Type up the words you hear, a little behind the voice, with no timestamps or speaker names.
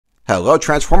Hello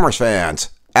Transformers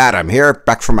fans! Adam here,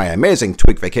 back from my amazing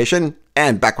 2-week vacation,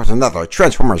 and back with another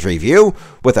Transformers review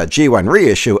with a G1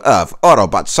 reissue of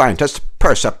Autobot scientist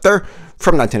Perceptor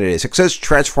from 1986's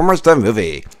Transformers the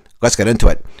Movie. Let's get into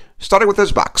it, starting with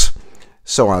his box.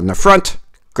 So on the front,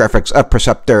 graphics of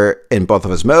Perceptor in both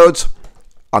of his modes.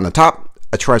 On the top,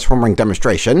 a transforming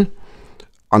demonstration.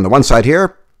 On the one side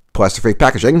here, plastic-free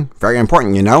packaging, very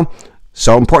important, you know.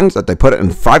 So important that they put it in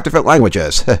 5 different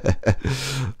languages.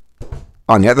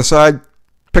 On the other side,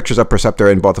 pictures of Perceptor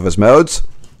in both of his modes.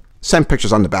 Same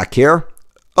pictures on the back here,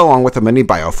 along with a mini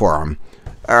bio forum.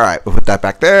 Alright, we'll put that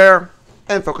back there,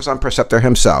 and focus on Perceptor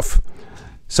himself.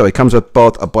 So he comes with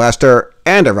both a blaster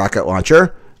and a rocket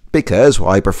launcher, because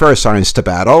while he prefers science to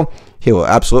battle, he will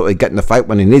absolutely get in the fight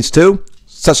when he needs to,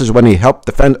 such as when he helped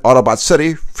defend Autobot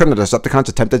City from the Decepticons'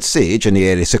 attempted siege in the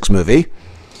 86 movie.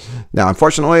 Now,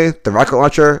 unfortunately, the rocket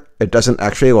launcher, it doesn't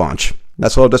actually launch.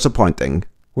 That's a little disappointing.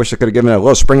 Wish I could have given it a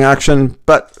little spring action,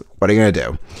 but what are you going to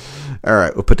do?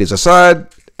 Alright, we'll put these aside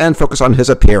and focus on his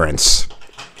appearance.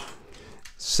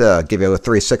 So, give you a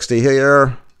 360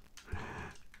 here.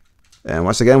 And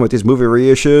once again, with these movie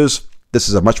reissues, this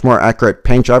is a much more accurate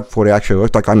paint job for what it actually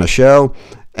looked like on the show.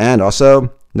 And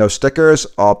also, no stickers,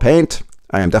 all paint.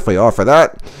 I am definitely all for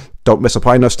that. Don't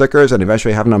misapply no stickers and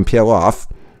eventually having them peel off.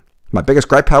 My biggest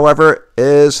gripe, however,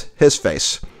 is his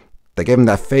face. They gave him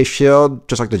that face shield,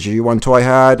 just like the G1 toy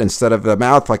had, instead of the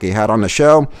mouth like he had on the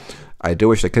show. I do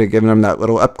wish they could have given him that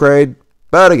little upgrade,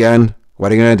 but again,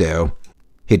 what are you going to do?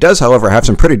 He does, however, have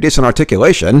some pretty decent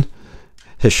articulation.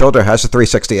 His shoulder has a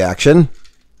 360 action,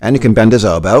 and he can bend his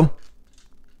elbow.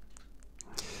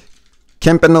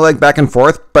 Can't bend the leg back and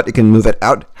forth, but you can move it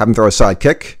out, have him throw a side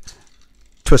kick,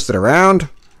 twist it around,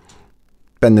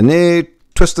 bend the knee,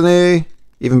 twist the knee,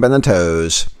 even bend the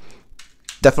toes.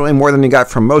 Definitely more than you got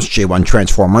from most G1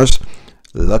 Transformers.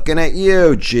 Looking at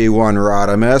you, G1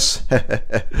 Rodimus.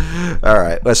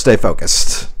 Alright, let's stay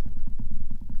focused.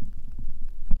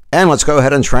 And let's go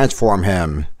ahead and transform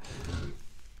him.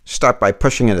 Start by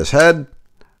pushing at his head,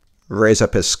 raise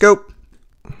up his scope,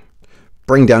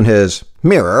 bring down his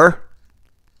mirror,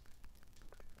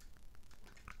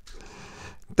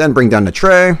 then bring down the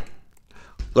tray,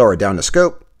 lower down the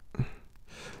scope,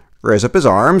 raise up his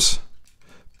arms,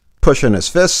 push in his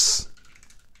fists,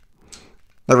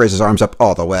 now raise his arms up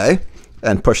all the way,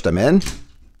 and push them in.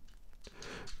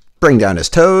 Bring down his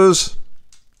toes,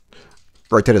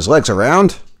 rotate his legs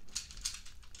around,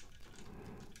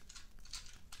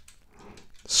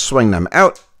 swing them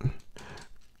out,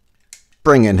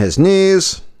 bring in his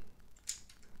knees,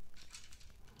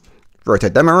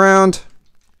 rotate them around,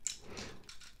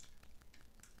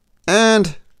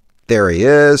 and there he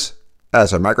is,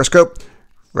 as a microscope,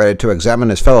 ready to examine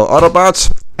his fellow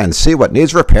Autobots and see what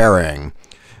needs repairing.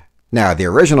 Now, the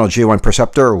original G1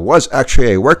 Perceptor was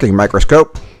actually a working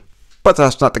microscope, but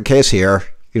that's not the case here.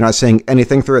 You're not seeing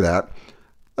anything through that.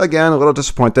 Again, a little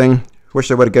disappointing. Wish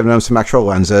they would have given him some actual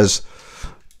lenses.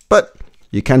 But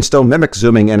you can still mimic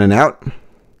zooming in and out.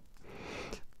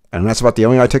 And that's about the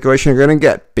only articulation you're going to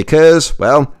get, because,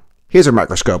 well, he's a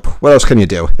microscope. What else can you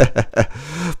do?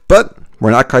 But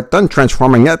we're not quite done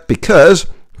transforming yet, because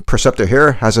Perceptor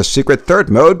here has a secret third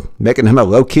mode, making him a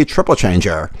low-key triple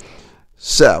changer.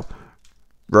 So,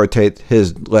 rotate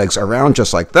his legs around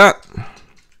just like that.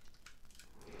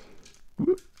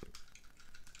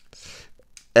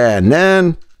 And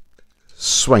then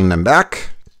swing them back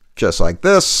just like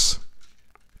this.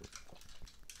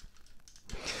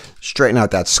 Straighten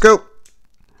out that scope.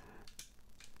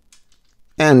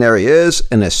 And there he is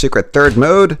in his secret third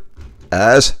mode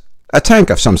as a tank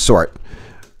of some sort.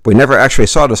 We never actually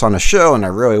saw this on the show, and I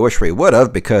really wish we would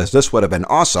have, because this would have been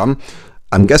awesome.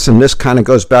 I'm guessing this kind of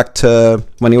goes back to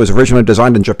when he was originally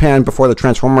designed in Japan, before the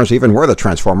Transformers even were the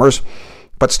Transformers.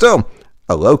 But still,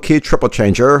 a low-key triple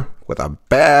changer with a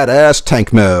badass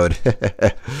tank mode.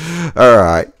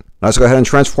 Alright, let's go ahead and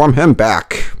transform him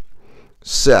back.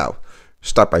 So,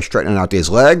 start by straightening out these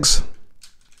legs.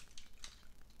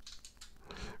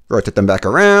 Rotate them back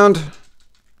around.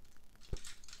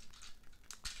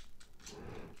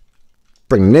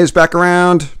 Bring the knees back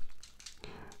around.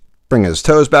 Bring his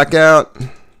toes back out.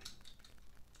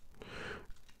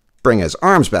 Bring his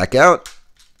arms back out.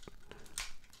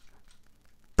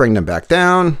 Bring them back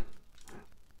down.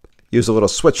 Use a little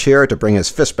switch here to bring his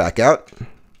fist back out.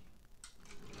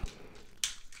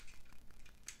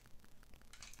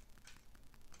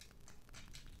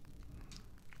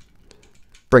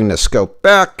 Bring the scope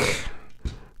back.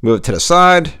 Move it to the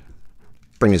side.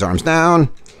 Bring his arms down.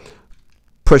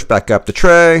 Push back up the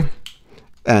tray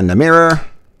and the mirror.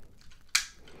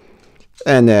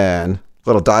 And then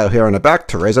little dial here on the back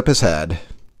to raise up his head.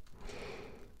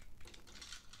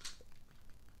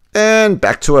 And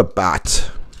back to a bot.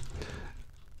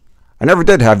 I never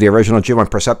did have the original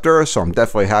G1 Perceptor, so I'm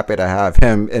definitely happy to have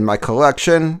him in my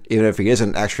collection. Even if he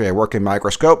isn't actually a working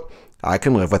microscope, I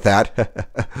can live with that.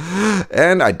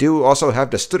 And I do also have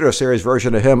the Studio Series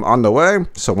version of him on the way,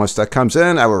 so once that comes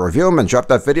in, I will review him and drop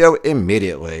that video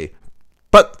immediately.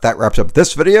 But that wraps up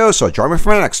this video, so join me for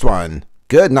my next one.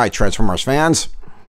 Good night, Transformers fans.